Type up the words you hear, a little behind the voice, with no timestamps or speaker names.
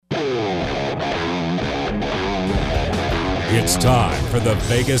It's time for the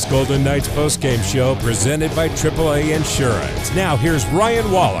Vegas Golden Knights postgame show presented by AAA Insurance. Now here's Ryan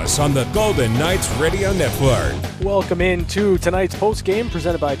Wallace on the Golden Knights Radio Network. Welcome into tonight's postgame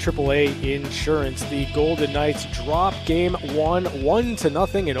presented by AAA Insurance. The Golden Knights drop game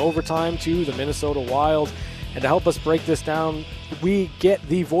 1-0 in overtime to the Minnesota Wild. And to help us break this down, we get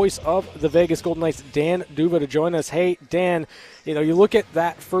the voice of the Vegas Golden Knights, Dan D'Uva, to join us. Hey, Dan, you look at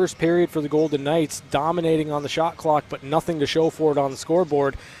that first period for the Golden Knights, dominating on the shot clock, but nothing to show for it on the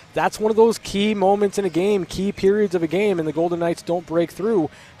scoreboard. That's one of those key moments in a game, key periods of a game, and the Golden Knights don't break through.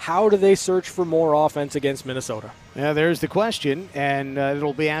 How do they search for more offense against Minnesota? Yeah, there's the question, and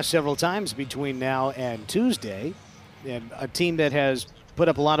it'll be asked several times between now and Tuesday. And a team that has put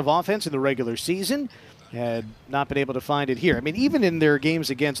up a lot of offense in the regular season had not been able to find it here. I mean, even in their games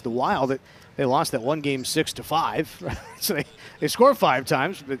against the Wild, they lost that one game 6-5. So they score 5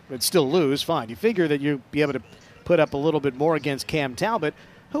 times, but still lose. Fine. You figure that you'll be able to put up a little bit more against Cam Talbot,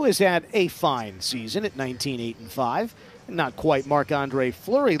 who has had a fine season at 19-8-5. Not quite Marc-Andre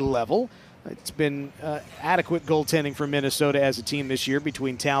Fleury level. It's been adequate goaltending for Minnesota as a team this year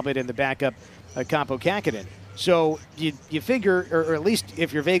between Talbot and the backup Kaapo Kähkönen. So you figure, or at least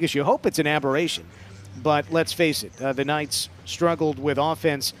if you're Vegas, you hope it's an aberration. But let's face it, the Knights struggled with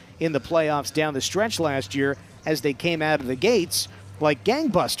offense in the playoffs down the stretch last year as they came out of the gates like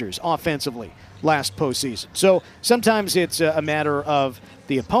gangbusters offensively last postseason. So sometimes it's a matter of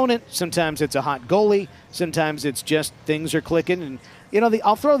the opponent. Sometimes it's a hot goalie. Sometimes it's just things are clicking. And,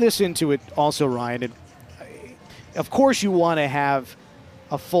 I'll throw this into it also, Ryan. And, of course you want to have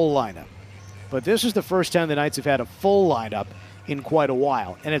a full lineup. But this is the first time the Knights have had a full lineup in quite a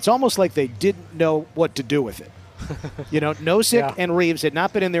while. And it's almost like they didn't know what to do with it. Nosek and Reeves had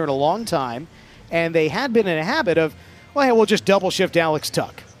not been in there in a long time, and they had been in a habit of, well, hey, we'll just double shift Alex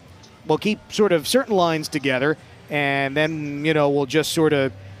Tuch. We'll keep sort of certain lines together, and then, we'll just sort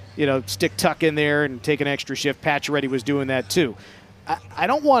of, stick Tuch in there and take an extra shift. Pacioretty was doing that too. I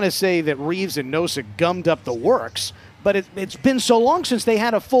don't want to say that Reeves and Nosek gummed up the works, but it's been so long since they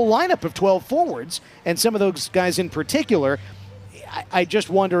had a full lineup of 12 forwards, and some of those guys in particular, I just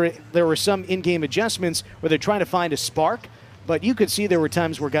wonder if there were some in-game adjustments where they're trying to find a spark, but you could see there were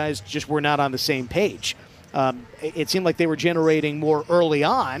times where guys just were not on the same page. It seemed like they were generating more early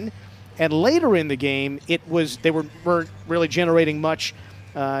on, and later in the game, they weren't really generating much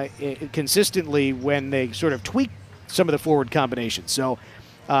consistently when they sort of tweaked some of the forward combinations. So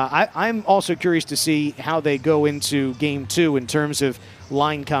I'm also curious to see how they go into Game 2 in terms of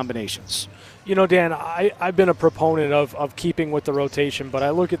line combinations. Dan, I've been a proponent of keeping with the rotation, but I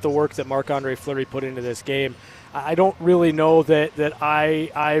look at the work that Marc-Andre Fleury put into this game. I don't really know that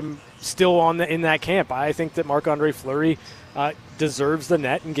I'm still in that camp. I think that Marc-Andre Fleury deserves the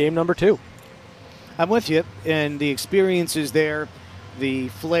net in game number 2. I'm with you, and the experience is there, the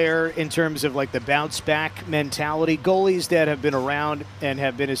flair in terms of like the bounce back mentality. Goalies that have been around and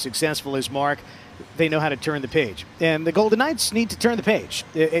have been as successful as Mark, they know how to turn the page. And the Golden Knights need to turn the page.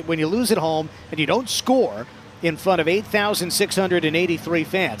 When you lose at home and you don't score in front of 8,683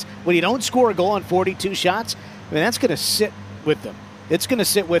 fans, when you don't score a goal on 42 shots, that's going to sit with them. It's going to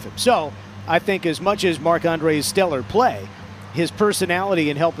sit with them. So I think as much as Marc-Andre's stellar play, his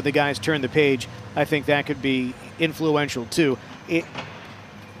personality in helping the guys turn the page, I think that could be influential too.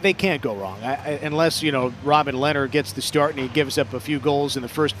 They can't go wrong unless, Robin Lehner gets the start and he gives up a few goals in the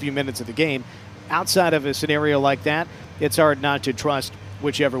first few minutes of the game. Outside of a scenario like that, it's hard not to trust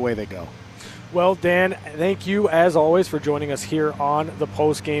whichever way they go. Well, Dan, thank you as always for joining us here on the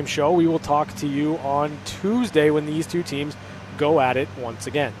post-game show. We will talk to you on Tuesday when these two teams go at it once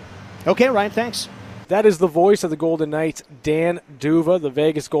again. Okay, Ryan, thanks. That is the voice of the Golden Knights, Dan D'Uva. The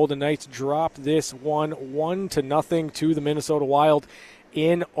Vegas Golden Knights dropped this one 1-0 to the Minnesota Wild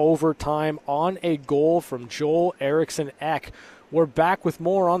in overtime on a goal from Joel Eriksson Ek. We're back with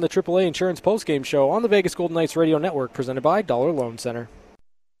more on the AAA Insurance postgame show on the Vegas Golden Knights Radio Network, presented by Dollar Loan Center.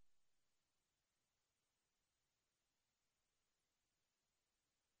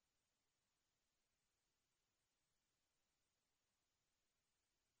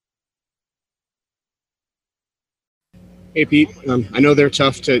 Hey, Pete. I know they're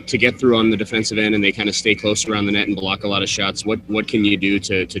tough to get through on the defensive end, and they kind of stay close around the net and block a lot of shots. What can you do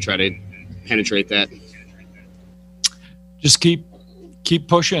to try to penetrate that? Just keep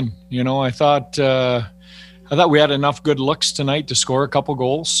pushing. I thought we had enough good looks tonight to score a couple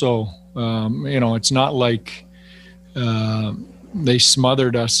goals. So it's not like they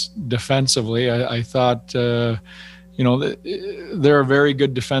smothered us defensively. I thought they're a very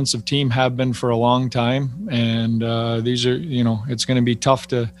good defensive team, have been for a long time, and these are it's going to be tough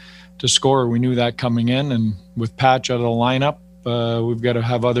to score. We knew that coming in, and with Patch out of the lineup, we've got to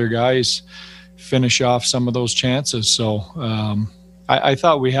have other guys finish off some of those chances. So I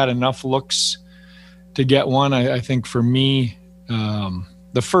thought we had enough looks to get one. I think for me,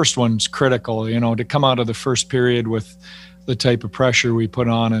 the first one's critical, to come out of the first period with the type of pressure we put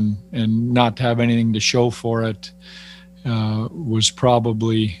on and not to have anything to show for it was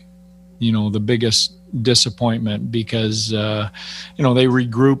probably, the biggest disappointment, because, they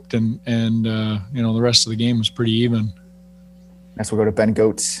regrouped and the rest of the game was pretty even. Next, we'll go to Ben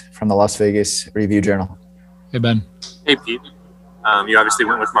Goetz from the Las Vegas Review-Journal. Hey, Ben. Hey, Pete. You obviously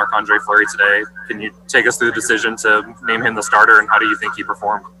went with Marc-Andre Fleury today. Can you take us through the decision to name him the starter, and how do you think he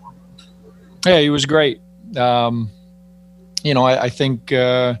performed? Yeah, he was great. I think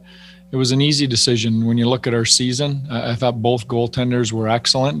it was an easy decision when you look at our season. I thought both goaltenders were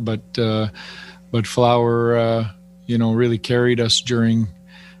excellent, but Flower, really carried us during,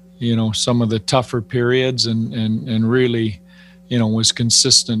 some of the tougher periods and really, was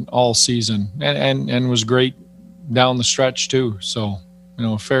consistent all season and was great down the stretch too. So,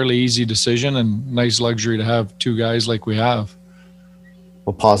 a fairly easy decision and nice luxury to have two guys like we have.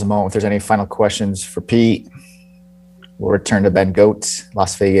 We'll pause a moment if there's any final questions for Pete. We'll return to Ben Goetz,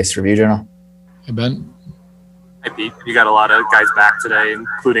 Las Vegas Review-Journal. Hey, Ben. Hey, Pete. You got a lot of guys back today,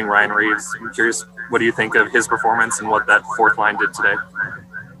 including Ryan Reeves. I'm curious, what do you think of his performance and what that fourth line did today?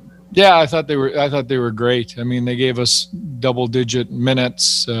 Yeah, I thought they were great. I mean, they gave us double-digit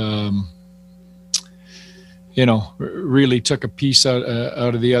minutes. Really took a piece out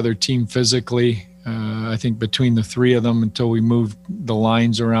of the other team physically. I think between the three of them, until we moved the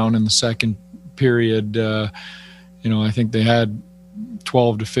lines around in the second period, I think they had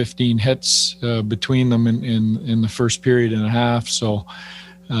 12 to 15 hits between them in the first period and a half. So,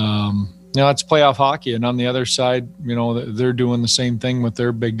 it's playoff hockey. And on the other side, they're doing the same thing with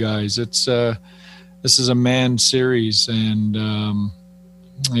their big guys. This is a man series, and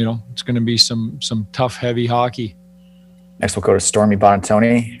it's going to be some tough, heavy hockey. Next, we'll go to Stormy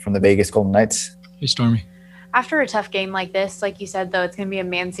Bonatoni from the Vegas Golden Knights. Hey, Stormy. After a tough game like this, like you said, though, it's going to be a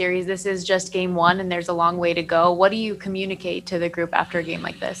man series. This is just game one, and there's a long way to go. What do you communicate to the group after a game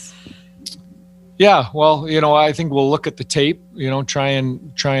like this? Yeah, well, I think we'll look at the tape, try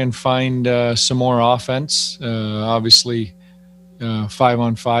and find some more offense. Obviously,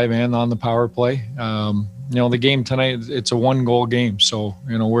 5-on-5 and on the power play. The game tonight, it's a 1-goal game. So,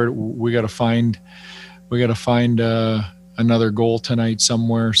 we got to find another goal tonight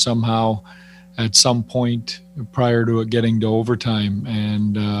somewhere, somehow, at some point prior to it getting to overtime.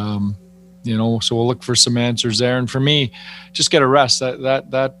 And, so we'll look for some answers there. And for me, just get a rest.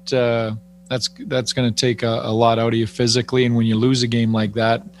 That's going to take a lot out of you physically. And when you lose a game like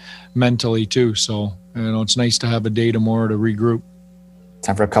that, mentally too. So, it's nice to have a day tomorrow to regroup.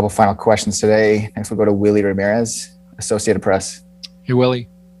 Time for a couple final questions today. Next, we'll go to Willie Ramirez, Associated Press. Hey, Willie.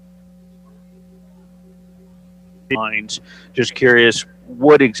 Just curious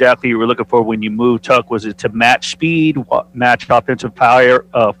what exactly you were looking for when you moved Tuch. Was it to match speed, match offensive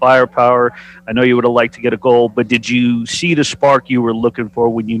firepower? I know you would have liked to get a goal, but did you see the spark you were looking for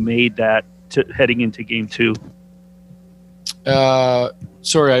when you made that heading into game two?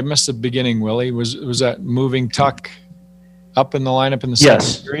 Sorry, I missed the beginning, Willie. Was that moving Tuch up in the lineup in the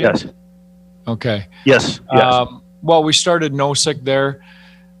second period? Yes. Okay. Yes. Well, we started Nosek there.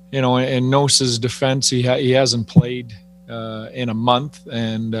 In Nose's defense, he hasn't played in a month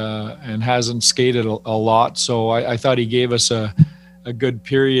and hasn't skated a lot. So I thought he gave us a good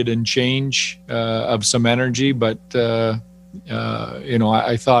period and change of some energy. But, I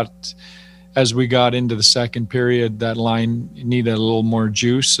thought as we got into the second period, that line needed a little more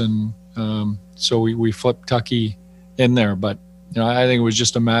juice. And so we flipped Tucky in there. But, I think it was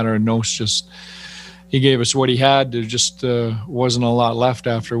just a matter of Nose he gave us what he had. There just wasn't a lot left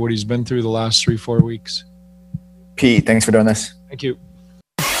after what he's been through the last 3-4 weeks. Pete, thanks for doing this. Thank you.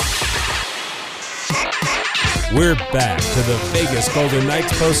 We're back to the Vegas Golden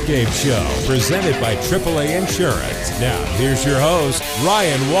Knights postgame show presented by AAA Insurance. Now, here's your host,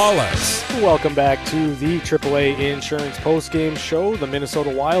 Ryan Wallace. Welcome back to the AAA Insurance postgame show. The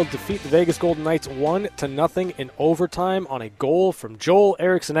Minnesota Wild defeat the Vegas Golden Knights 1-0 in overtime on a goal from Joel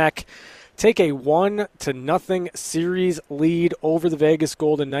Eriksson-Ek. Take a 1-0 series lead over the Vegas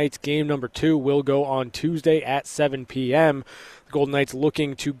Golden Knights. Game number 2 will go on Tuesday at 7 p.m. The Golden Knights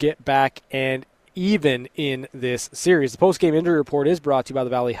looking to get back and even in this series. The post-game injury report is brought to you by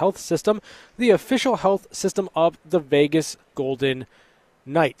the Valley Health System, the official health system of the Vegas Golden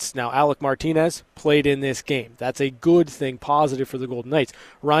Knights. Now, Alec Martinez played in this game. That's a good thing, positive for the Golden Knights.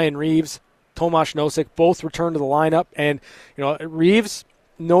 Ryan Reeves, Tomas Nosek both returned to the lineup, and Reeves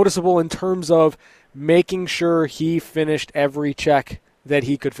noticeable in terms of making sure he finished every check that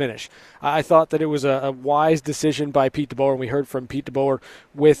he could finish. I thought that it was a wise decision by Pete DeBoer, and we heard from Pete DeBoer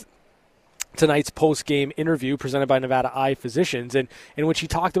with tonight's post-game interview presented by Nevada Eye Physicians, and in which he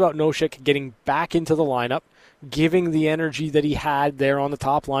talked about Nosek getting back into the lineup, giving the energy that he had there on the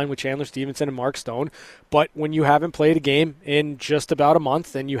top line with Chandler Stevenson and Mark Stone. But when you haven't played a game in just about a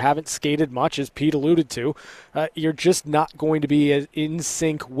month and you haven't skated much, as Pete alluded to, you're just not going to be as in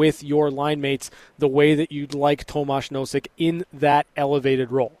sync with your line mates the way that you'd like Tomas Nosek in that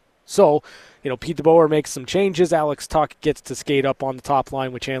elevated role. So, Pete DeBoer makes some changes. Alex Tuch gets to skate up on the top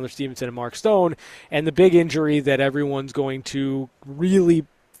line with Chandler Stevenson and Mark Stone. And the big injury that everyone's going to really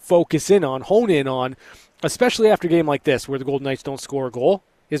hone in on, especially after a game like this where the Golden Knights don't score a goal,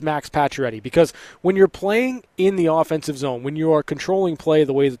 is Max Pacioretty. Because when you're playing in the offensive zone, when you are controlling play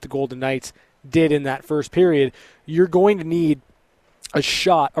the way that the Golden Knights did in that first period, you're going to need a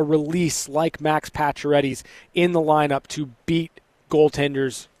shot, a release like Max Pacioretty's in the lineup to beat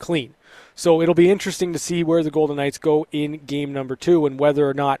goaltenders clean. So it'll be interesting to see where the Golden Knights go in game number 2 and whether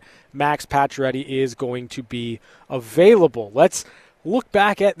or not Max Pacioretty is going to be available. Let's look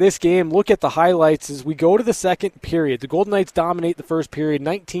back at this game, look at the highlights as we go to the second period. The Golden Knights dominate the first period,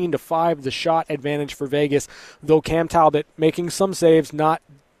 19-5, the shot advantage for Vegas, though Cam Talbot making some saves, not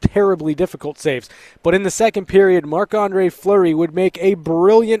terribly difficult saves. But in the second period, Marc-Andre Fleury would make a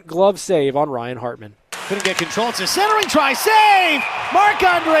brilliant glove save on Ryan Hartman. Couldn't get control. It's a centering try. Save!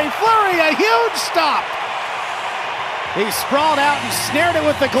 Marc-Andre Fleury, a huge stop. He sprawled out and snared it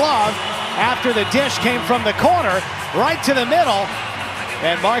with the glove after the dish came from the corner right to the middle.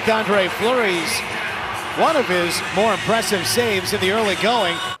 And Marc-Andre Fleury's one of his more impressive saves in the early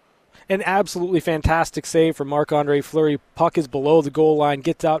going. An absolutely fantastic save from Marc-Andre Fleury. Puck is below the goal line,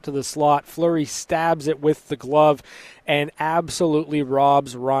 gets out to the slot. Fleury stabs it with the glove and absolutely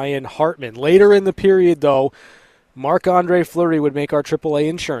robs Ryan Hartman. Later in the period, though, Marc-Andre Fleury would make our AAA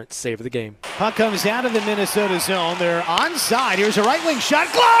insurance save of the game. Puck comes out of the Minnesota zone. They're onside. Here's a right wing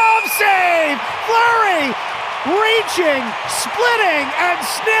shot. Glove save! Fleury reaching, splitting, and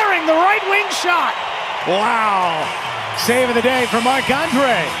snaring the right wing shot. Wow. Save of the day for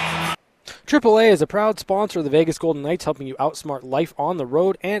Marc-Andre. AAA is a proud sponsor of the Vegas Golden Knights, helping you outsmart life on the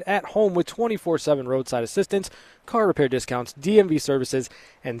road and at home with 24/7 roadside assistance, car repair discounts, DMV services,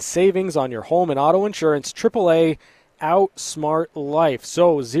 and savings on your home and auto insurance. AAA, outsmart life.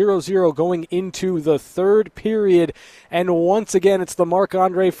 So 0-0 going into the third period, and once again it's the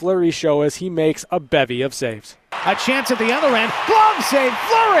Marc-Andre Fleury show as he makes a bevy of saves. A chance at the other end. Glove save,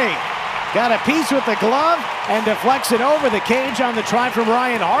 Fleury! Got a piece with the glove and deflects it over the cage on the try from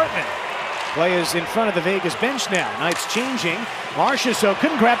Ryan Hartman. Play is in front of the Vegas bench now. Knights changing. Marchessault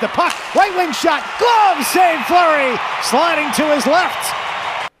couldn't grab the puck. Right wing shot. Glove save, Fleury. Sliding to his left.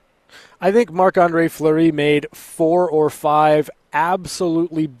 I think Marc-Andre Fleury made 4 or 5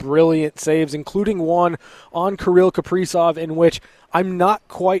 absolutely brilliant saves, including one on Kirill Kaprizov in which I'm not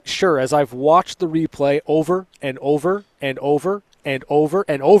quite sure, as I've watched the replay over and over and over and over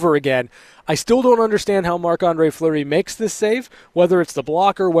and over again, I still don't understand how Marc-Andre Fleury makes this save, whether it's the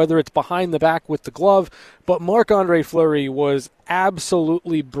blocker, whether it's behind the back with the glove, but Marc-Andre Fleury was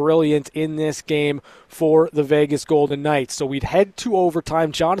absolutely brilliant in this game for the Vegas Golden Knights. So we'd head to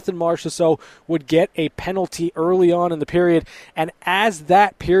overtime. Jonathan Marchessault would get a penalty early on in the period, and as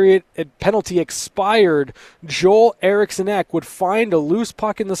that penalty expired, Joel Eriksson-Ek would find a loose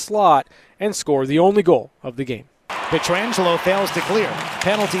puck in the slot and score the only goal of the game. Pietrangelo fails to clear.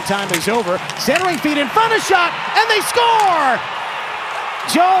 Penalty time is over. Centering feed in front of shot, and they score!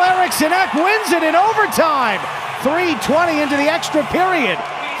 Joel Eriksson-Ek wins it in overtime. 3:20 into the extra period.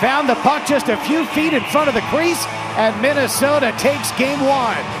 Found the puck just a few feet in front of the crease, and Minnesota takes game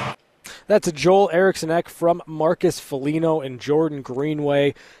 1. That's a Joel Eriksson-Ek from Marcus Foligno and Jordan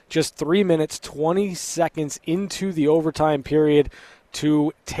Greenway. Just 3 minutes, 20 seconds into the overtime period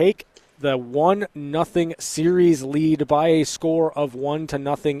to take the 1-0 series lead by a score of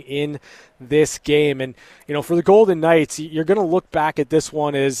 1-0 in this game. And, for the Golden Knights, you're going to look back at this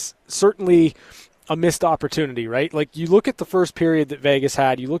one as certainly a missed opportunity, right? Like, you look at the first period that Vegas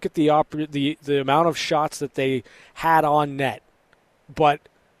had, you look at the amount of shots that they had on net. But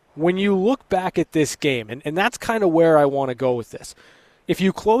when you look back at this game, and that's kind of where I want to go with this. If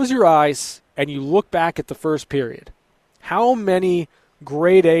you close your eyes and you look back at the first period, how many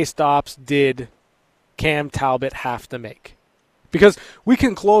grade A stops did Cam Talbot have to make? Because we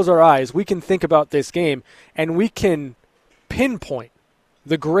can close our eyes, we can think about this game, and we can pinpoint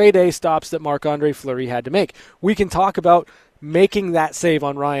the grade A stops that Marc-Andre Fleury had to make. We can talk about making that save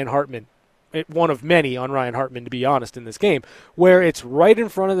on Ryan Hartman one of many on Ryan Hartman, to be honest, in this game, where it's right in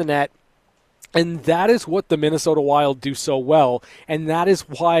front of the net. And that is what the Minnesota Wild do so well, and that is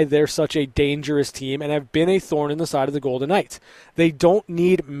why they're such a dangerous team and have been a thorn in the side of the Golden Knights. They don't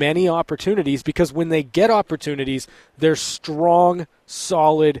need many opportunities because when they get opportunities, they're strong,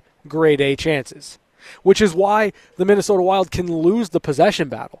 solid, grade A chances, which is why the Minnesota Wild can lose the possession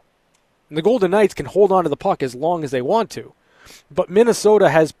battle. And the Golden Knights can hold on to the puck as long as they want to. But Minnesota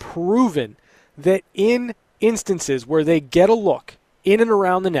has proven that in instances where they get a look in and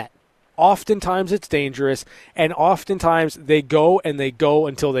around the net, oftentimes it's dangerous, and oftentimes they go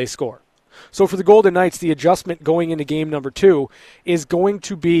until they score. So for the Golden Knights, the adjustment going into game number 2 is going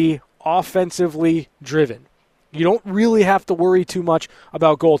to be offensively driven. You don't really have to worry too much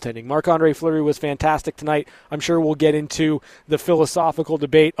about goaltending. Marc-Andre Fleury was fantastic tonight. I'm sure we'll get into the philosophical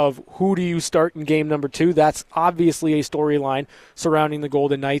debate of who do you start in game number 2. That's obviously a storyline surrounding the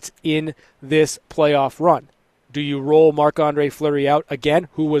Golden Knights in this playoff run. Do you roll Marc-Andre Fleury out again,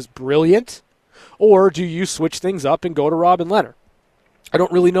 who was brilliant? Or do you switch things up and go to Robin Lehner? I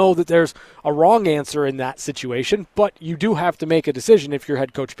don't really know that there's a wrong answer in that situation, but you do have to make a decision if you're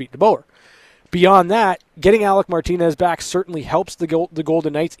head coach Pete DeBoer. Beyond that, getting Alec Martinez back certainly helps the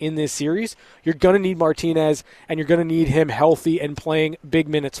Golden Knights in this series. You're going to need Martinez, and you're going to need him healthy and playing big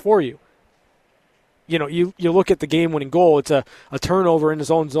minutes for you. You know, you look at the game-winning goal, it's a turnover in his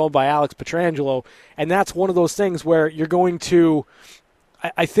own zone by Alex Pietrangelo, and that's one of those things where you're going to,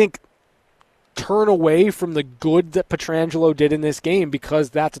 I think, turn away from the good that Pietrangelo did in this game because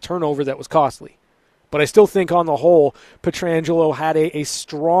that's a turnover that was costly. But I still think on the whole, Pietrangelo had a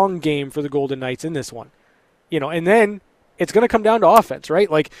strong game for the Golden Knights in this one. You know, and then it's going to come down to offense, right?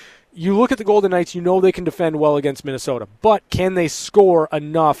 Like, you look at the Golden Knights, you know they can defend well against Minnesota, but can they score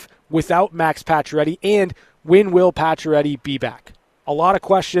enough without Max Pacioretty, and when will Pacioretty be back? A lot of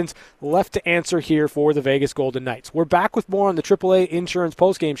questions left to answer here for the Vegas Golden Knights. We're back with more on the AAA Insurance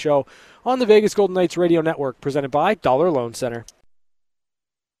Postgame Show on the Vegas Golden Knights Radio Network, presented by Dollar Loan Center.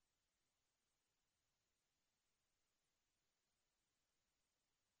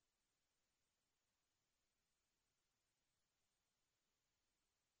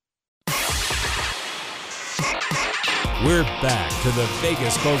 We're back to the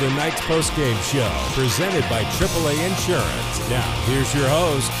Vegas Golden Knights postgame show, presented by AAA Insurance. Now, here's your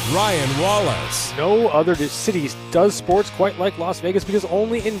host, Ryan Wallace. No other city does sports quite like Las Vegas because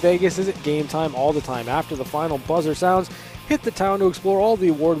only in Vegas is it game time all the time. After the final buzzer sounds, hit the town to explore all the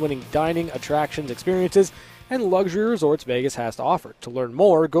award-winning dining, attractions, experiences, and luxury resorts Vegas has to offer. To learn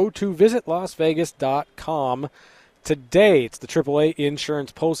more, go to visitlasvegas.com. Today, it's the AAA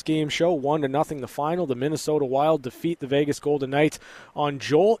Insurance postgame show, 1-0 the final. The Minnesota Wild defeat the Vegas Golden Knights on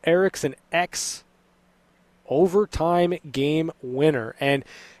Joel Eriksson X overtime game winner. And,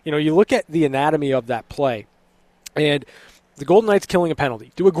 you know, you look at the anatomy of that play, and the Golden Knights killing a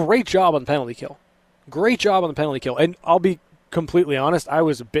penalty. Do a great job on the penalty kill. Great job on the penalty kill. And I'll be completely honest, I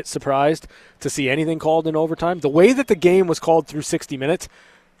was a bit surprised to see anything called in overtime. The way that the game was called through 60 minutes,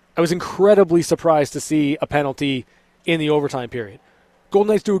 I was incredibly surprised to see a penalty in the overtime period.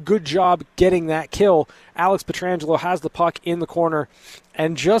 Golden Knights do a good job getting that kill. Alex Pietrangelo has the puck in the corner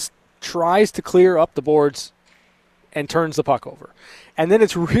and just tries to clear up the boards and turns the puck over. And then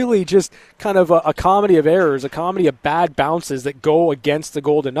it's really just kind of a comedy of errors, a comedy of bad bounces that go against the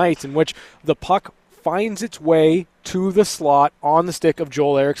Golden Knights, in which the puck finds its way to the slot on the stick of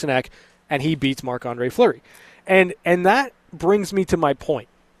Joel Eriksson Ek, and he beats Marc-Andre Fleury. And that brings me to my point.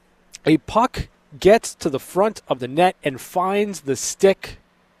 A puck gets to the front of the net and finds the stick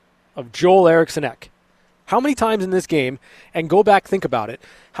of Joel Eriksson Ek. How many times in this game, and go back, think about it,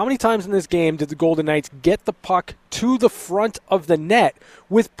 how many times in this game did the Golden Knights get the puck to the front of the net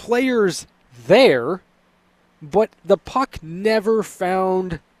with players there, but the puck never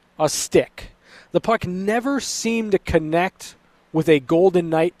found a stick? The puck never seemed to connect with a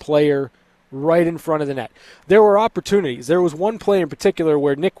Golden Knight player right in front of the net. There were opportunities. There was one play in particular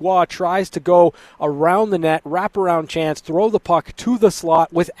where Nick Waugh tries to go around the net, wraparound chance, throw the puck to the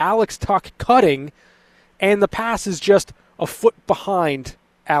slot with Alex Tuch cutting, and the pass is just a foot behind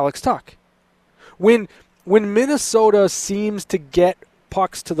Alex Tuch. When Minnesota seems to get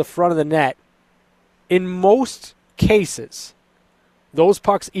pucks to the front of the net, in most cases, those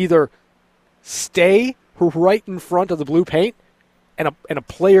pucks either stay right in front of the blue paint and a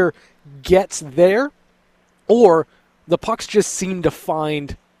player gets there, or the pucks just seem to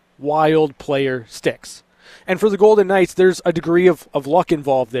find Wild player sticks. And for the Golden Knights, there's a degree of luck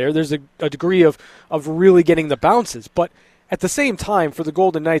involved there. There's a degree of really getting the bounces. But at the same time, for the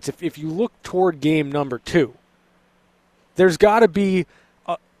Golden Knights, if you look toward game number 2, there's got to be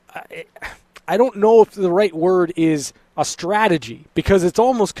I don't know if the right word is a strategy, because it's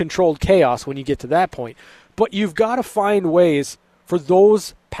almost controlled chaos when you get to that point. But you've got to find ways for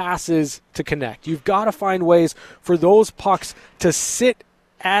those passes to connect. You've got to find ways for those pucks to sit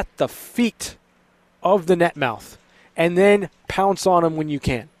at the feet of the net mouth and then pounce on them when you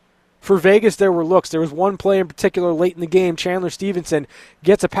can. For Vegas, there were looks. There was one play in particular late in the game. Chandler Stevenson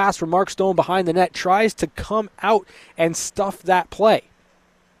gets a pass from Mark Stone behind the net, tries to come out and stuff that play.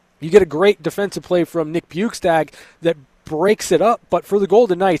 You get a great defensive play from Nick Bukestad that breaks it up, but for the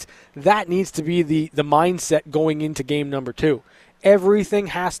Golden Knights, that needs to be the mindset going into game number 2. Everything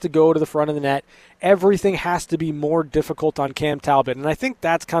has to go to the front of the net. Everything has to be more difficult on Cam Talbot, and I think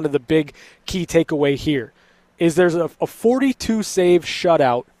that's kind of the big key takeaway here, is there's a 42-save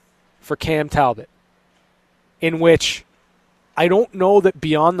shutout for Cam Talbot, in which I don't know that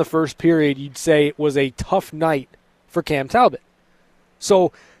beyond the first period you'd say it was a tough night for Cam Talbot.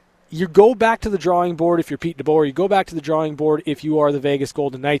 So you go back to the drawing board if you're Pete DeBoer. You go back to the drawing board if you are the Vegas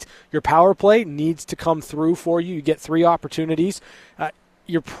Golden Knights. Your power play needs to come through for you. You get 3 opportunities.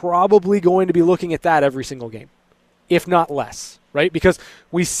 You're probably going to be looking at that every single game, if not less, right? Because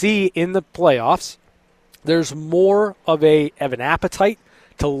we see in the playoffs there's more of an appetite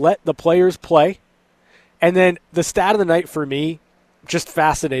to let the players play. And then the stat of the night for me, just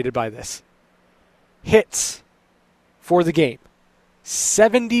fascinated by this. Hits for the game.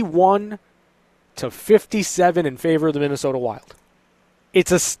 71 to 57 in favor of the Minnesota Wild.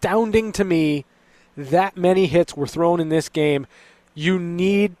 It's astounding to me that many hits were thrown in this game. You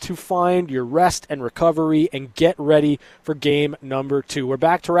need to find your rest and recovery and get ready for game number 2. We're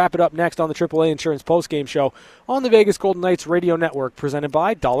back to wrap it up next on the AAA Insurance Postgame Show on the Vegas Golden Knights Radio Network, presented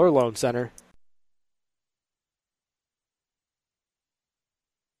by Dollar Loan Center.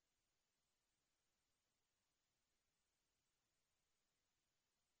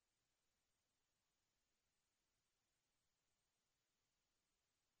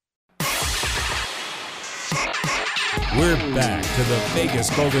 We're back to the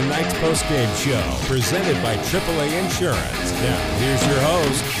Vegas Golden Knights postgame show, presented by AAA Insurance. Now, here's your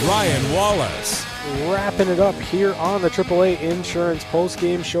host, Ryan Wallace. Wrapping it up here on the AAA Insurance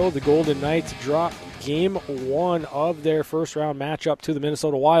postgame show, the Golden Knights drop game 1 of their first-round matchup to the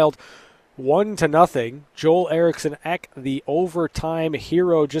Minnesota Wild, 1-0. Joel Eriksson Ek, the overtime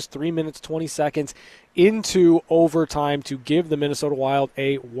hero, just 3 minutes, 20 seconds into overtime to give the Minnesota Wild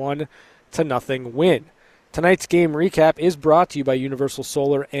a 1-0 win. Tonight's game recap is brought to you by Universal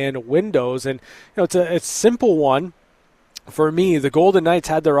Solar and Windows, and it's a simple one. For me, the Golden Knights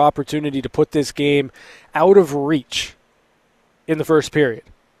had their opportunity to put this game out of reach in the first period.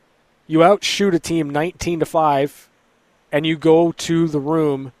 You outshoot a team 19-5, and you go to the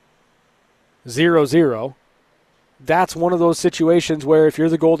room 0-0. That's one of those situations where if you're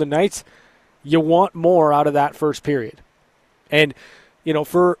the Golden Knights, you want more out of that first period. And,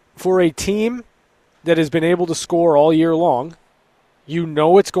 for a team that has been able to score all year long,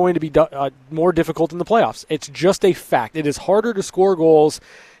 it's going to be more difficult in the playoffs. It's just a fact. It is harder to score goals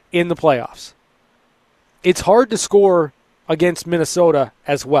in the playoffs. It's hard to score against Minnesota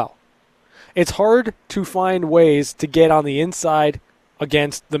as well. It's hard to find ways to get on the inside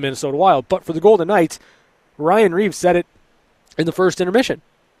against the Minnesota Wild. But for the Golden Knights, Ryan Reeves said it in the first intermission.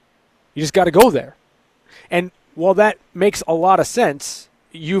 You just got to go there. And while that makes a lot of sense,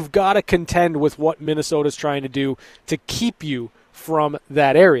 you've got to contend with what Minnesota's trying to do to keep you from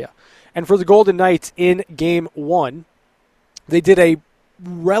that area. And for the Golden Knights in Game 1, they did a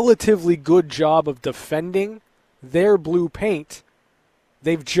relatively good job of defending their blue paint.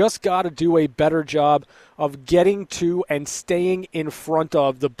 They've just got to do a better job of getting to and staying in front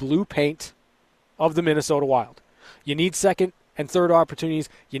of the blue paint of the Minnesota Wild. You need second and third opportunities.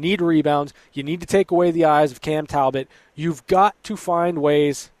 You need rebounds. You need to take away the eyes of Cam Talbot. You've got to find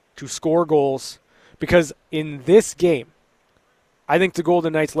ways to score goals, because in this game, I think the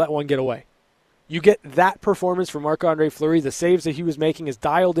Golden Knights let one get away. You get that performance from Marc-Andre Fleury. The saves that he was making, as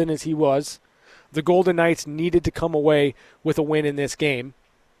dialed in as he was, the Golden Knights needed to come away with a win in this game.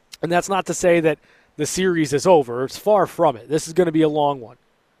 And that's not to say that the series is over. It's far from it. This is going to be a long one.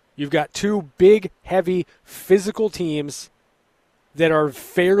 You've got 2 big, heavy, physical teams that are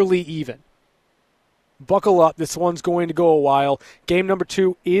fairly even. Buckle up. This one's going to go a while. Game number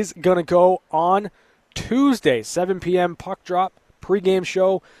 2 is going to go on Tuesday, 7 p.m. puck drop. Pre-game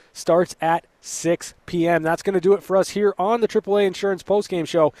show starts at 6 p.m. That's going to do it for us here on the AAA Insurance Postgame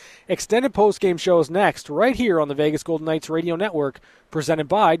Show. Extended postgame shows next, right here on the Vegas Golden Knights Radio Network, presented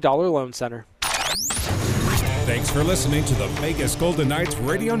by Dollar Loan Center. Thanks for listening to the Vegas Golden Knights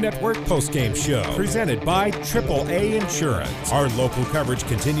Radio Network postgame show, presented by AAA Insurance. Our local coverage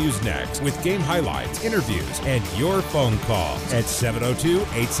continues next with game highlights, interviews, and your phone calls at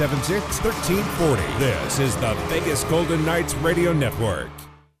 702-876-1340. This is the Vegas Golden Knights Radio Network.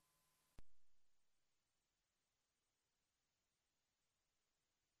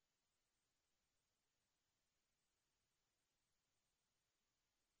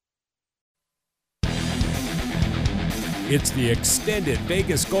 It's the extended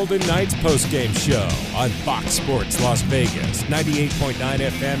Vegas Golden Knights postgame show on Fox Sports Las Vegas, 98.9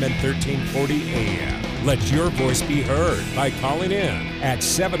 FM and 1340 AM. Let your voice be heard by calling in at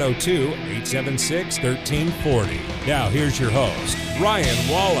 702-876-1340. Now here's your host,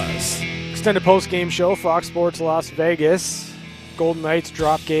 Ryan Wallace. Extended postgame show, Fox Sports Las Vegas. Golden Knights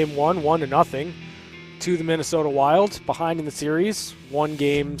drop game 1-0 to the Minnesota Wild, behind in the series,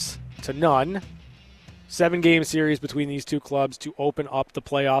 1-0. 7-game series between these two clubs to open up the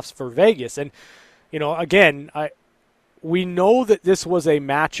playoffs for Vegas. And, again, we know that this was a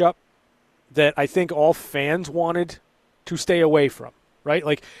matchup that I think all fans wanted to stay away from, right?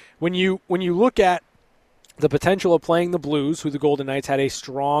 Like, when you look at the potential of playing the Blues, who the Golden Knights had a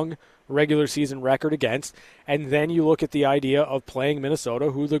strong regular season record against, and then you look at the idea of playing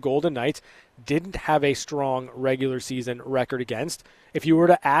Minnesota, who the Golden Knights didn't have a strong regular season record against. If you were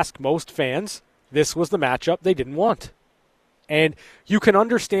to ask most fans, this was the matchup they didn't want. And you can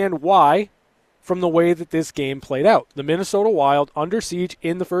understand why from the way that this game played out. The Minnesota Wild, under siege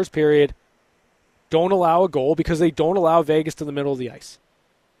in the first period, don't allow a goal because they don't allow Vegas to the middle of the ice.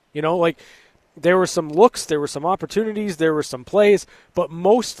 There were some looks, there were some opportunities, there were some plays, but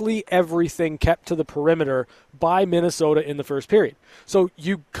mostly everything kept to the perimeter by Minnesota in the first period. So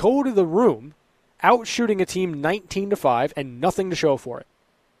you go to the room out shooting a team 19-5 and nothing to show for it.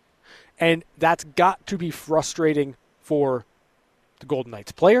 And that's got to be frustrating for the Golden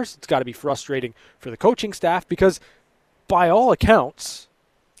Knights players. It's got to be frustrating for the coaching staff because, by all accounts,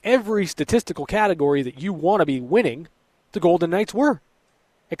 every statistical category that you want to be winning, the Golden Knights were,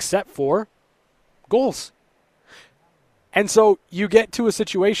 except for goals. And so you get to a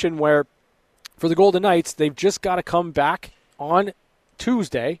situation where, for the Golden Knights, they've just got to come back on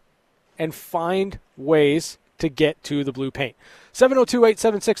Tuesday and find ways to get to the blue paint.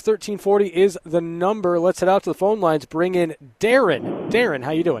 702-876-1340 is the number. Let's head out to the phone lines. Bring in Darren. Darren, how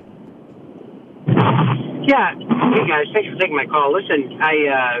you doing? Yeah. Hey, guys. Thanks for taking my call. Listen,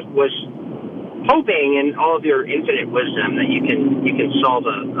 I was hoping in all of your infinite wisdom that you can solve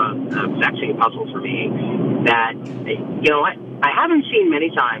a vexing puzzle for me that, I haven't seen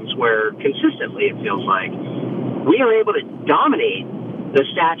many times where consistently it feels like we are able to dominate the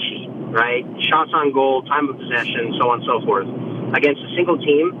stat sheet, right? Shots on goal, time of possession, so on and so forth, against a single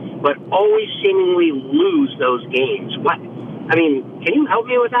team, but always seemingly lose those games. Can you help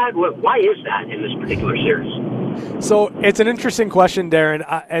me with that? Why is that in this particular series? So it's an interesting question, Darren,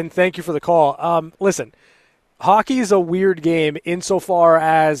 and thank you for the call. Listen, hockey is a weird game insofar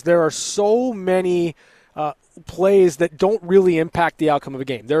as there are so many plays that don't really impact the outcome of a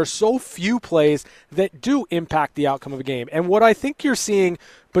game. There are so few plays that do impact the outcome of a game. And what I think you're seeing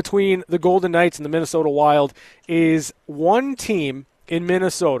between the Golden Knights and the Minnesota Wild is one team in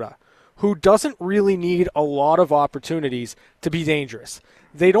Minnesota who doesn't really need a lot of opportunities to be dangerous.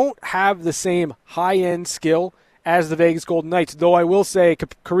 They don't have the same high-end skill as the Vegas Golden Knights, though I will say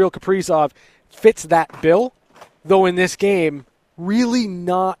Kirill Kaprizov fits that bill, though in this game, really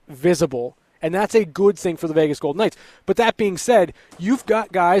not visible. And that's a good thing for the Vegas Golden Knights. But that being said, you've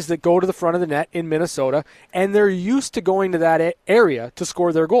got guys that go to the front of the net in Minnesota, and they're used to going to that area to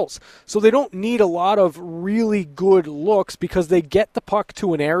score their goals. So they don't need a lot of really good looks because they get the puck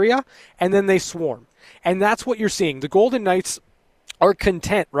to an area, and then they swarm. And that's what you're seeing. The Golden Knights are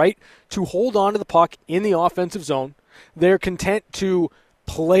content, right, to hold on to the puck in the offensive zone. They're content to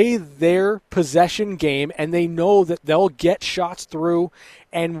play their possession game, and they know that they'll get shots through,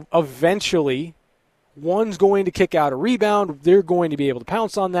 and eventually one's going to kick out a rebound. They're going to be able to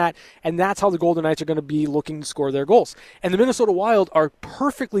pounce on that, and that's how the Golden Knights are going to be looking to score their goals. And the Minnesota Wild are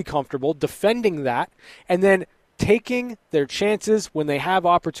perfectly comfortable defending that and then taking their chances when they have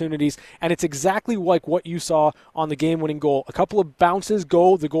opportunities, and it's exactly like what you saw on the game-winning goal. A couple of bounces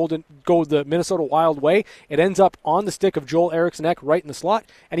go the Minnesota Wild way. It ends up on the stick of Joel Eriksson Ek right in the slot,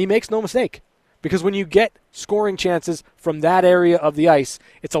 and he makes no mistake. Because when you get scoring chances from that area of the ice,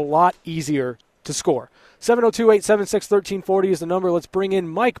 it's a lot easier to score. 702-876-1340 is the number. Let's bring in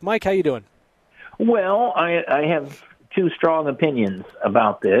Mike. Mike, how you doing? Well, I have two strong opinions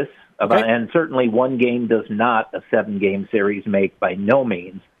about this. Okay. And certainly one game does not a 7-game series make by no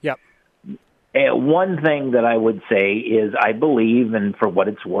means. Yep. One thing that I would say is I believe, and for what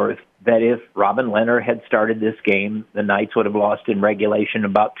it's worth, that if Robin Lehner had started this game, the Knights would have lost in regulation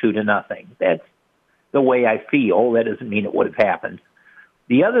about 2-0. That's the way I feel. That doesn't mean it would have happened.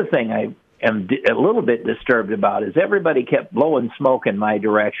 The other thing I am a little bit disturbed about is everybody kept blowing smoke in my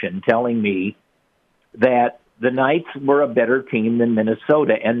direction, telling me that the Knights were a better team than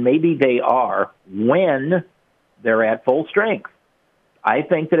Minnesota, and maybe they are when they're at full strength. I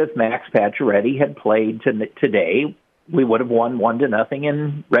think that if Max Pacioretty had played today, we would have won 1-0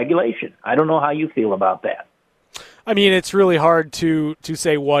 in regulation. I don't know how you feel about that. I mean, it's really hard to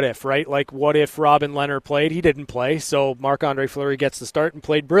say what if, right? Like, what if Robin Lehner played? He didn't play, so Marc-Andre Fleury gets the start and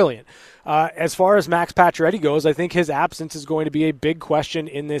played brilliant. As far as Max Pacioretty goes, I think his absence is going to be a big question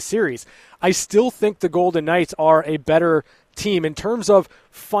in this series. I still think the Golden Knights are a better team in terms of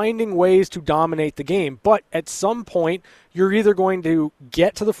finding ways to dominate the game, but at some point, you're either going to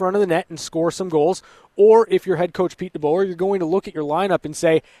get to the front of the net and score some goals, or if you're head coach Pete DeBoer, you're going to look at your lineup and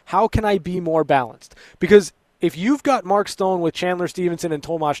say, how can I be more balanced? Because if you've got Mark Stone with Chandler Stevenson and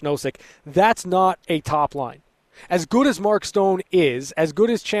Tomas Nosek, that's not a top line. As good as Mark Stone is, as good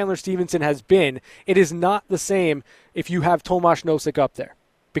as Chandler Stevenson has been, it is not the same if you have Tomas Nosek up there.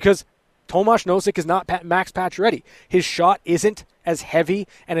 Because Tomas Nosek is not Max Pacioretty. His shot isn't as heavy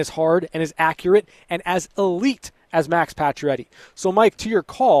and as hard and as accurate and as elite as Max Pacioretty. So, Mike, to your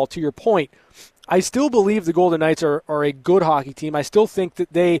call, to your point, I still believe the Golden Knights are a good hockey team. I still think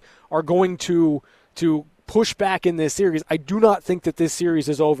that they are going to push back in this series. I do not think that this series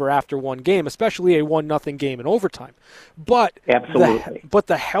is over after one game, especially a 1-0 game in overtime. But absolutely. But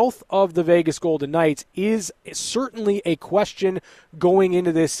the health of the Vegas Golden Knights is certainly a question going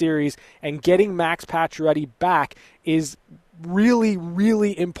into this series, and getting Max Pacioretty back is really,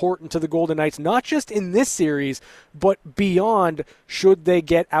 really important to the Golden Knights, not just in this series, but beyond, should they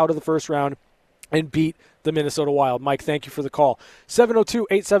get out of the first round and beat the Minnesota Wild. Mike, thank you for the call.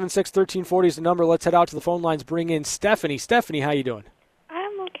 702-876-1340 is the number. Let's head out to the phone lines, bring in Stephanie. Stephanie, how you doing?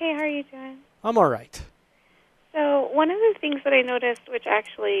 I'm okay. How are you doing? I'm all right. So one of the things that I noticed, which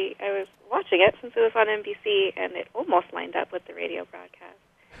actually I was watching it since it was on NBC, and it almost lined up with the radio broadcast,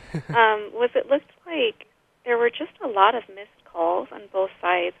 was it looked like there were just a lot of missed calls on both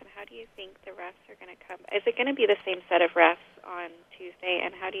sides. And how do you think the refs are going to come? Is it going to be the same set of refs on Tuesday,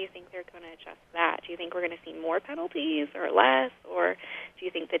 and how do you think they're going to adjust that? Do you think we're going to see more penalties or less, or do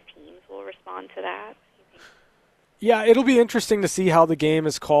you think the teams will respond to that? Yeah, it'll be interesting to see how the game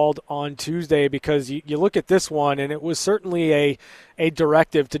is called on Tuesday, because you look at this one, and it was certainly a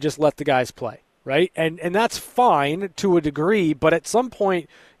directive to just let the guys play, right? And that's fine to a degree, but at some point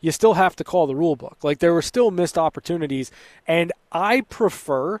you still have to call the rule book. Like, there were still missed opportunities, and I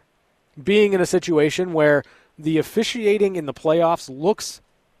prefer being in a situation where the officiating in the playoffs looks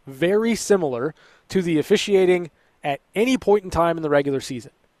very similar to the officiating at any point in time in the regular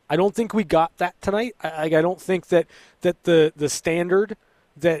season. I don't think we got that tonight. I don't think that the standard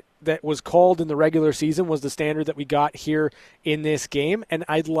that was called in the regular season was the standard that we got here in this game, and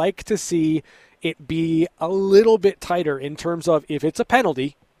I'd like to see it be a little bit tighter in terms of, if it's a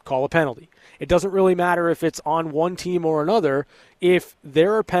penalty, call a penalty. It doesn't really matter if it's on one team or another. If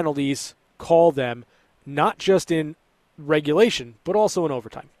there are penalties, call them, not just in regulation, but also in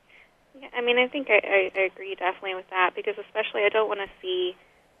overtime. Yeah, I mean, I think I agree definitely with that, because especially I don't want to see,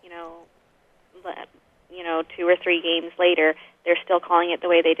 2 or 3 games later, they're still calling it the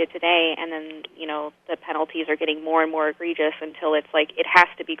way they did today, and then, the penalties are getting more and more egregious until it's like it has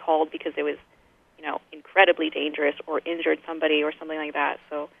to be called because it was, incredibly dangerous or injured somebody or something like that.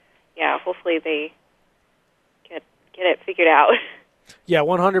 So, yeah, hopefully they get it figured out. Yeah,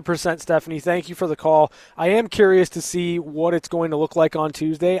 100%, Stephanie. Thank you for the call. I am curious to see what it's going to look like on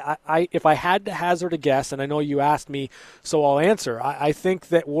Tuesday. If I had to hazard a guess, and I know you asked me, so I'll answer, I think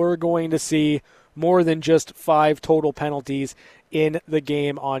that we're going to see more than just 5 total penalties in the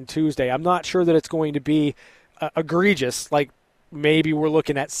game on Tuesday. I'm not sure that it's going to be egregious, like maybe we're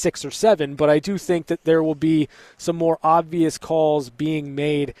looking at 6 or 7, but I do think that there will be some more obvious calls being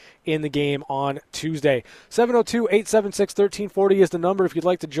made in the game on Tuesday. 702-876-1340 is the number if you'd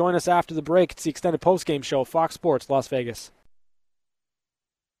like to join us after the break. It's the extended postgame show, Fox Sports Las Vegas.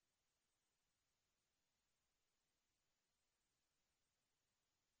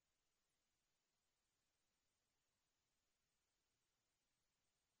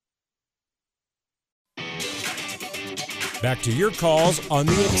 Back to your calls on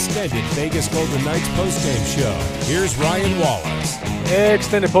the extended Vegas Golden Knights postgame show. Here's Ryan Wallace.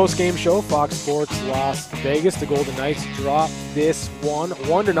 Extended postgame show, Fox Sports Las Vegas. The Golden Knights drop this one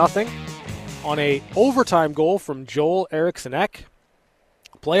 1-0 on a overtime goal from Joel Eriksson Ek.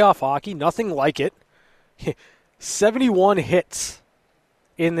 Playoff hockey, nothing like it. 71 hits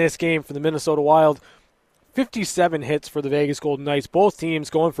in this game for the Minnesota Wild. 57 hits for the Vegas Golden Knights. Both teams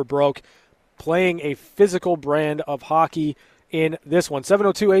going for broke, playing a physical brand of hockey in this one.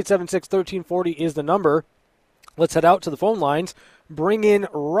 702-876-1340 is the number. Let's head out to the phone lines. Bring in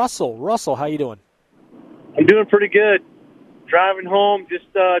Russell. Russell, how you doing? I'm doing pretty good. Driving home, just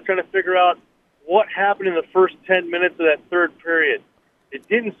trying to figure out what happened in the first 10 minutes of that third period. It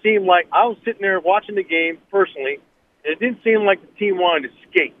didn't seem like – I was sitting there watching the game personally, and it didn't seem like the team wanted to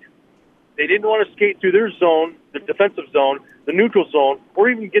skate. They didn't want to skate through their zone, the defensive zone, the neutral zone, or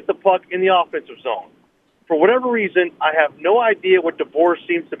even get the puck in the offensive zone. For whatever reason, I have no idea what DeBoer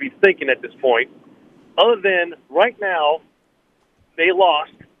seems to be thinking at this point, other than right now they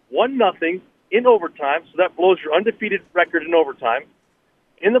lost 1-0 in overtime, so that blows your undefeated record in overtime.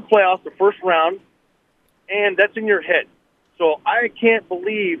 In the playoffs, the first round, and that's in your head. So I can't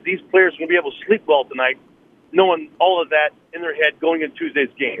believe these players are going to be able to sleep well tonight, knowing all of that in their head going into Tuesday's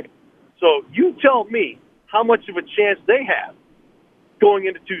game. So you tell me how much of a chance they have going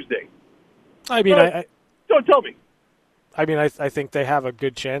into Tuesday. I mean, don't tell me. I mean, I think they have a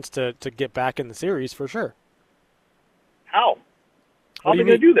good chance to get back in the series for sure. How? How are they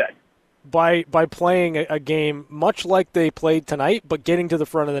going to do that? By playing a game much like they played tonight, but getting to the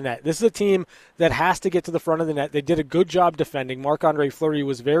front of the net. This is a team that has to get to the front of the net. They did a good job defending. Marc-Andre Fleury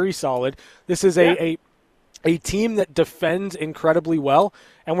was very solid. This is a team that defends incredibly well,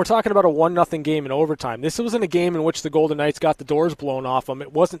 and we're talking about a 1-0 game in overtime. This wasn't a game in which the Golden Knights got the doors blown off them.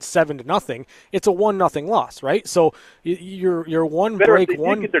 It wasn't 7-0. It's a 1-0 loss, right? So you're one better break. If they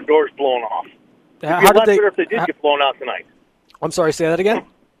did get their doors blown off. How It'd be a lot did better if they did get blown out tonight. I'm sorry, say that again?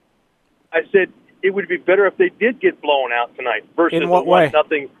 I said it would be better if they did get blown out tonight versus In what way?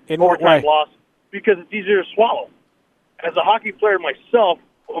 1-0 In what overtime way? loss, because it's easier to swallow. As a hockey player myself,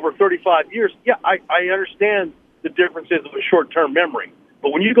 over 35 years, yeah, I understand the differences of a short-term memory.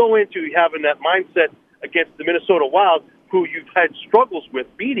 But when you go into having that mindset against the Minnesota Wild, who you've had struggles with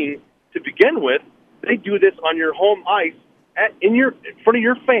beating to begin with, they do this on your home ice in front of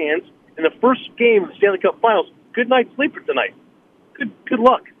your fans in the first game of the Stanley Cup Finals. Good night sleeper tonight. Good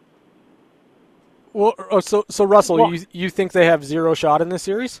luck. Well, so Russell, you think they have zero shot in this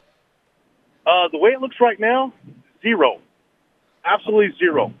series? The way it looks right now, zero, absolutely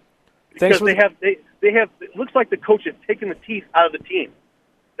zero. Because they have. It looks like the coach has taken the teeth out of the team.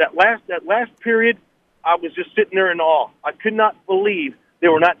 That last period, I was just sitting there in awe. I could not believe they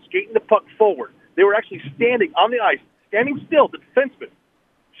were not skating the puck forward. They were actually standing on the ice, standing still. The defensemen,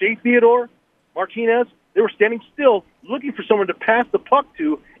 Shea Theodore, Martinez, they were standing still, looking for someone to pass the puck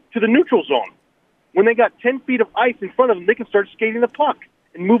to the neutral zone. When they got 10 feet of ice in front of them, they can start skating the puck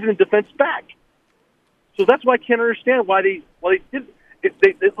and moving the defense back. So that's why I can't understand why they did.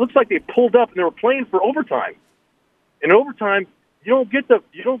 It looks like they pulled up and they were playing for overtime. In overtime, you don't get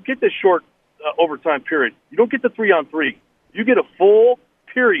the short overtime period. You don't get the 3-on-3. You get a full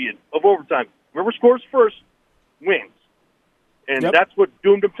period of overtime. Whoever scores first wins, and that's what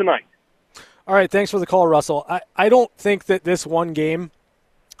doomed them tonight. All right, thanks for the call, Russell. I don't think that this one game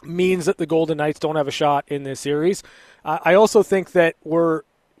means that the Golden Knights don't have a shot in this series. I also think that we're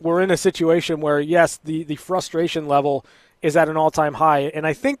in a situation where, yes, the frustration level is at an all-time high, and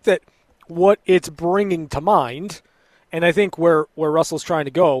I think that what it's bringing to mind, and I think where Russell's trying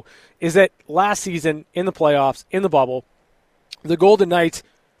to go, is that last season in the playoffs, in the bubble, the Golden Knights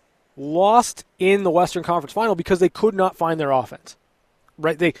lost in the Western Conference Final because they could not find their offense.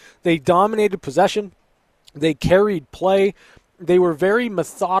 Right? They dominated possession. They carried play. They were very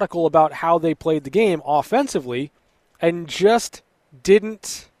methodical about how they played the game offensively and just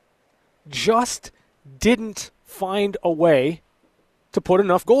didn't find a way to put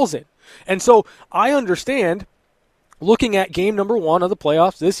enough goals in. And so I understand, looking at game number 1 of the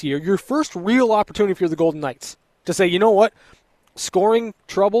playoffs this year, your first real opportunity for the Golden Knights to say, you know what, scoring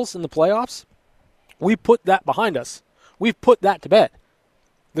troubles in the playoffs, we put that behind us. We've put that to bed.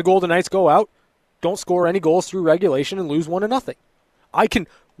 The Golden Knights go out, don't score any goals through regulation, and lose 1-0. I can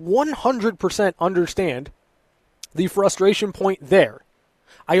 100% understand the frustration point there.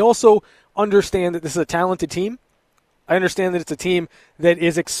 I also understand that this is a talented team. I understand that it's a team that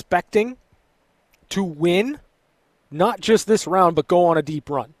is expecting to win, not just this round, but go on a deep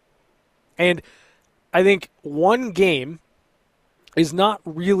run. And I think one game is not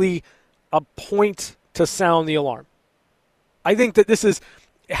really a point to sound the alarm. I think that this is,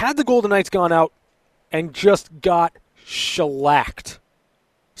 had the Golden Knights gone out and just got shellacked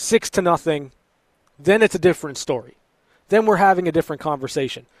 6-0, then it's a different story. Then we're having a different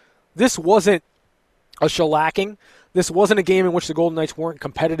conversation. This wasn't a shellacking. this wasn't a game in which the Golden Knights weren't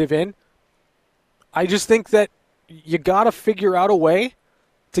competitive in. I just think that you got to figure out a way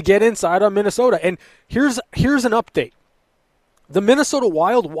to get inside on Minnesota. And here's an update. The Minnesota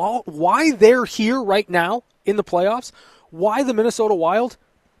Wild, why they're here right now in the playoffs, why the Minnesota Wild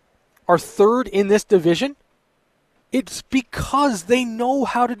are third in this division, it's because they know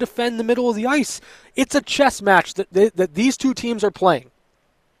how to defend the middle of the ice. It's a chess match that these two teams are playing.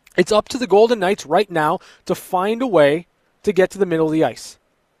 It's up to the Golden Knights right now to find a way to get to the middle of the ice.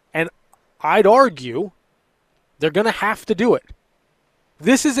 And I'd argue they're going to have to do it.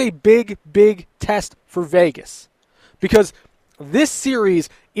 This is a big, big test for Vegas because this series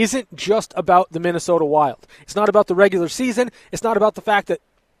isn't just about the Minnesota Wild. It's not about the regular season. It's not about the fact that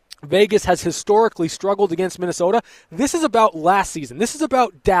Vegas has historically struggled against Minnesota. This is about last season. This is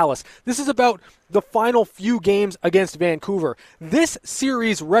about Dallas. This is about the final few games against Vancouver. This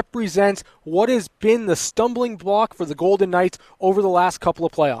series represents what has been the stumbling block for the Golden Knights over the last couple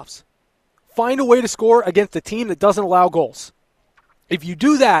of playoffs. Find a way to score against a team that doesn't allow goals. If you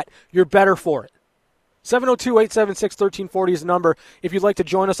do that, you're better for it. 702-876-1340 is the number. If you'd like to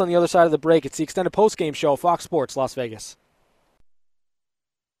join us on the other side of the break, it's the extended postgame show, Fox Sports Las Vegas.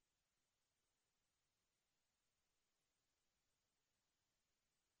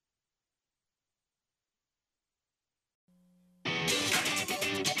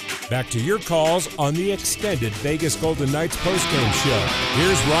 Back to your calls on the extended Vegas Golden Knights postgame show.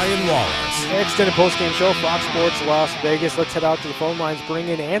 Here's Ryan Wallace. Extended postgame show, Fox Sports Las Vegas. Let's head out to the phone lines. Bring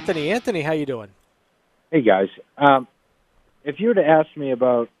in Anthony. Anthony, how you doing? Hey, guys. If you were to ask me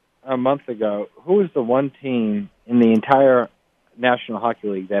about a month ago, who was the one team in the entire National Hockey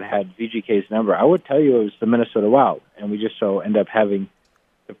League that had VGK's number, I would tell you it was the Minnesota Wild, and we just so end up having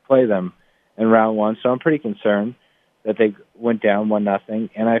to play them in round one. So I'm pretty concerned that they went down 1-0,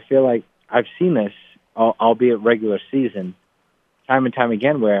 and I feel like I've seen this, albeit regular season, time and time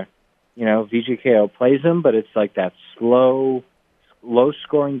again where, VGKO plays them, but it's like that slow,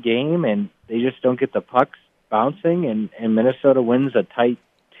 low-scoring game, and they just don't get the pucks bouncing, and Minnesota wins a tight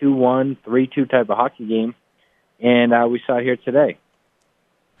 2-1, 3-2 type of hockey game, and we saw it here today.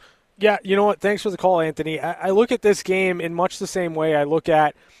 Yeah, you know what? Thanks for the call, Anthony. I look at this game in much the same way I look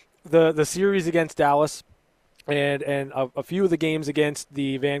at the series against Dallas and a few of the games against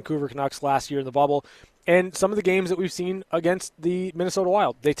the Vancouver Canucks last year in the bubble, and some of the games that we've seen against the Minnesota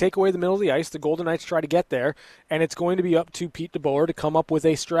Wild. They take away the middle of the ice, the Golden Knights try to get there, and it's going to be up to Pete DeBoer to come up with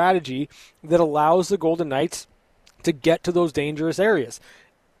a strategy that allows the Golden Knights to get to those dangerous areas.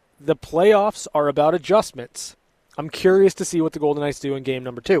 The playoffs are about adjustments. I'm curious to see what the Golden Knights do in game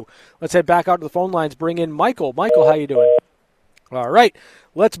number 2. Let's head back out to the phone lines, bring in Michael. Michael, how you doing? All right,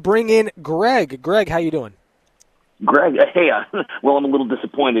 let's bring in Greg. Greg, how you doing? Greg, hey, well, I'm a little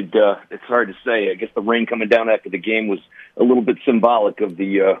disappointed. It's hard to say. I guess the rain coming down after the game was a little bit symbolic of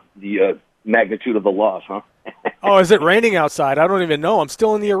the magnitude of the loss, huh? Oh, is it raining outside? I don't even know. I'm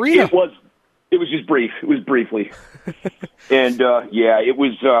still in the arena. It was just brief. It was briefly. And, it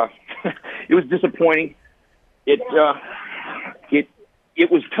was disappointing. It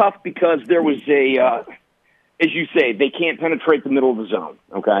was tough because there was as you say, they can't penetrate the middle of the zone,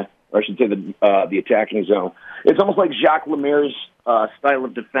 okay? Or I should say the attacking zone. It's almost like Jacques Lemaire's style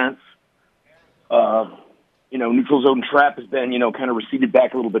of defense. Neutral zone trap has been, kind of receded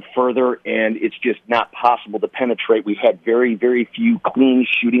back a little bit further, and it's just not possible to penetrate. We've had very, very few clean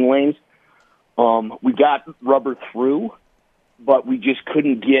shooting lanes. We got rubber through, but we just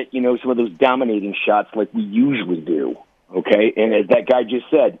couldn't get, some of those dominating shots like we usually do, okay? And as that guy just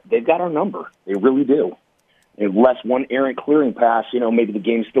said, they've got our number. They really do. Unless one errant clearing pass, maybe the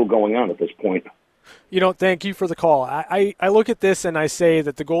game's still going on at this point. Thank you for the call. I look at this and I say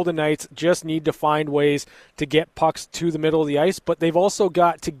that the Golden Knights just need to find ways to get pucks to the middle of the ice, but they've also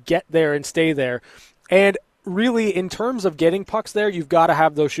got to get there and stay there. And really, in terms of getting pucks there, you've got to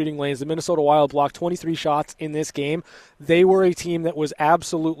have those shooting lanes. The Minnesota Wild blocked 23 shots in this game. They were a team that was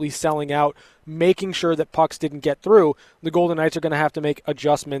absolutely selling out, making sure that pucks didn't get through. The Golden Knights are going to have to make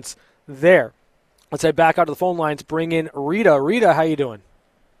adjustments there. Let's head back out to the phone lines. Bring in Rita. Rita, how you doing?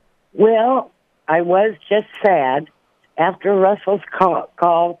 Well, I was just sad. After Russell's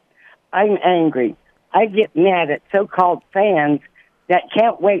call, I'm angry. I get mad at so-called fans that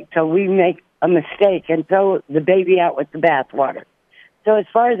can't wait till we make a mistake and throw the baby out with the bathwater. So as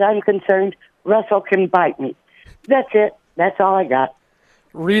far as I'm concerned, Russell can bite me. That's it. That's all I got.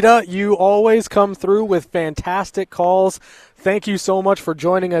 Rita, you always come through with fantastic calls. Thank you so much for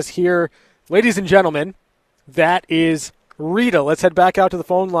joining us here. Ladies and gentlemen, that is Rita. Let's head back out to the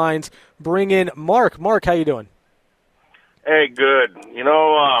phone lines. Bring in Mark. Mark, how you doing? Hey, good.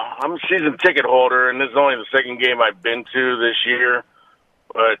 I'm a season ticket holder, and this is only the second game I've been to this year.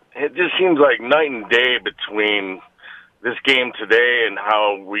 But it just seems like night and day between this game today and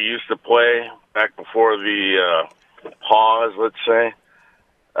how we used to play back before the pause, let's say.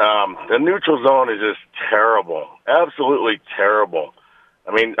 The neutral zone is just terrible, absolutely terrible.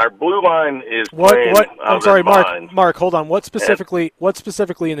 I mean, our blue line is playing. I'm sorry, Mark. Mark, hold on. What specifically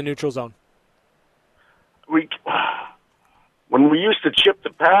in the neutral zone? When we used to chip the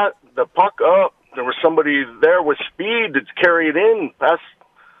puck up, there was somebody there with speed to carry it in past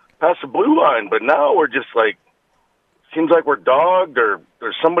the blue line. But now we're just like, seems like we're dogged or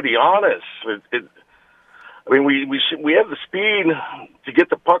there's somebody on us. I mean, we have the speed to get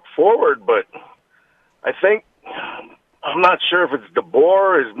the puck forward, but I think I'm not sure if it's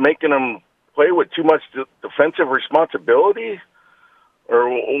DeBoer is making them play with too much defensive responsibility or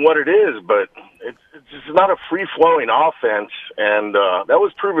what it is, but it's just not a free-flowing offense, and that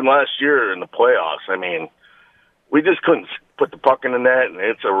was proven last year in the playoffs. I mean, we just couldn't put the puck in the net, and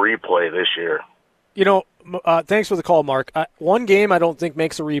it's a replay this year. Thanks for the call, Mark. One game I don't think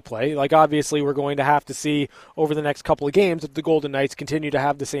makes a replay. Like, obviously, we're going to have to see over the next couple of games if the Golden Knights continue to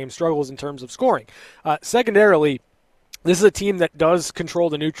have the same struggles in terms of scoring. Secondarily, this is a team that does control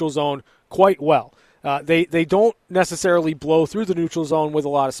the neutral zone quite well. They don't necessarily blow through the neutral zone with a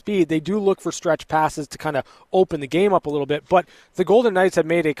lot of speed. They do look for stretch passes to kind of open the game up a little bit, but the Golden Knights have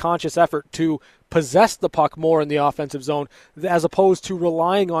made a conscious effort to possess the puck more in the offensive zone as opposed to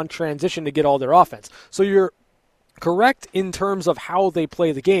relying on transition to get all their offense. So you're correct in terms of how they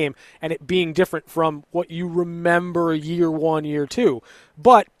play the game and it being different from what you remember year one, year two.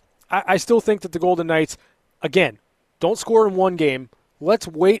 But I still think that the Golden Knights, again, don't score in one game. Let's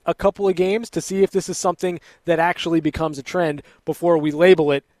wait a couple of games to see if this is something that actually becomes a trend before we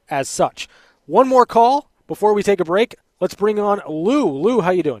label it as such. One more call before we take a break. Let's bring on Lou. Lou,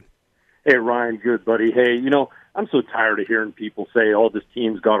 how you doing? Hey, Ryan, good, buddy. Hey, I'm so tired of hearing people say, oh, this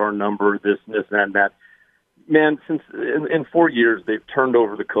team's got our number, this, and that. Man, since in 4 years, they've turned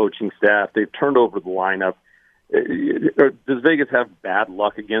over the coaching staff. They've turned over the lineup. Does Vegas have bad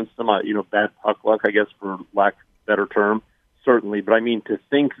luck against them? Bad puck luck, I guess, for lack of a better term. Certainly, but I mean to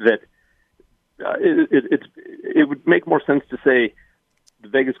think that it would make more sense to say the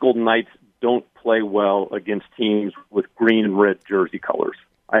Vegas Golden Knights don't play well against teams with green and red jersey colors.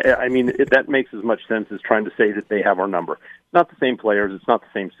 I mean, that makes as much sense as trying to say that they have our number. It's not the same players. It's not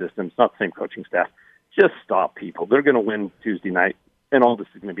the same system. It's not the same coaching staff. Just stop, people. They're going to win Tuesday night, and all this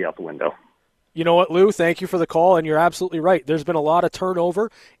is going to be out the window. You know what, Lou? Thank you for the call, and you're absolutely right. There's been a lot of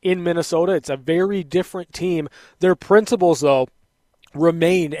turnover in Minnesota. It's a very different team. Their principles, though,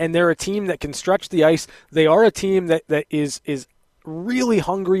 remain, and they're a team that can stretch the ice. They are a team that is really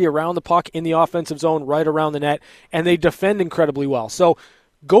hungry around the puck in the offensive zone, right around the net, and they defend incredibly well. So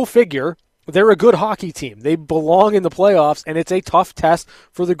go figure. They're a good hockey team. They belong in the playoffs, and it's a tough test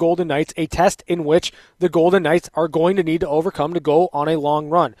for the Golden Knights, a test in which the Golden Knights are going to need to overcome to go on a long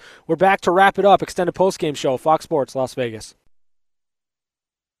run. We're back to wrap it up. Extended postgame show, Fox Sports, Las Vegas.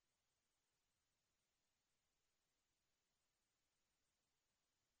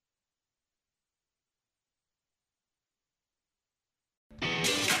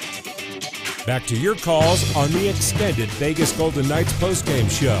 Back to your calls on the extended Vegas Golden Knights postgame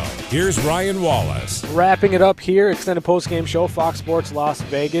show. Here's Ryan Wallace. Wrapping it up here, extended postgame show, Fox Sports Las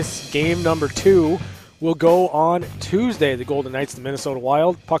Vegas. Game number 2 will go on Tuesday. The Golden Knights, the Minnesota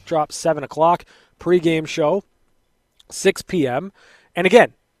Wild. Puck drop 7 o'clock. Pre-game show, 6 p.m. And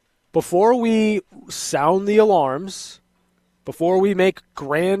again, before we sound the alarms, before we make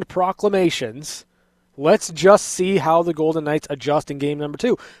grand proclamations, let's just see how the Golden Knights adjust in game number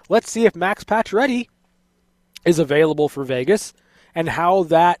 2. Let's see if Max Pacioretty is available for Vegas and how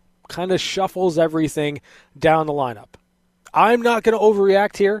that kind of shuffles everything down the lineup. I'm not going to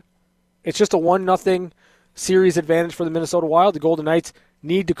overreact here. It's just a 1-0 series advantage for the Minnesota Wild. The Golden Knights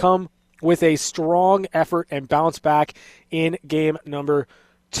need to come with a strong effort and bounce back in game number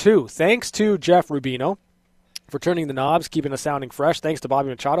 2. Thanks to Jeff Rubino for turning the knobs, keeping us sounding fresh. Thanks to Bobby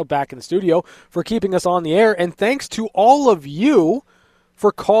Machado back in the studio for keeping us on the air. And thanks to all of you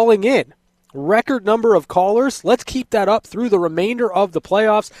for calling in. Record number of callers. Let's keep that up through the remainder of the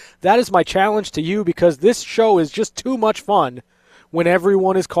playoffs. That is my challenge to you because this show is just too much fun when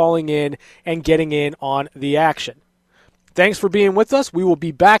everyone is calling in and getting in on the action. Thanks for being with us. We will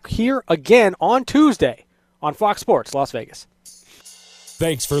be back here again on Tuesday on Fox Sports Las Vegas.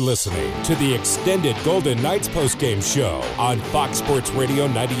 Thanks for listening to the extended Golden Knights postgame show on Fox Sports Radio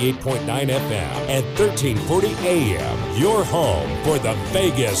 98.9 FM and 1340 AM. Your home for the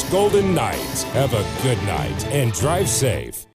Vegas Golden Knights. Have a good night and drive safe.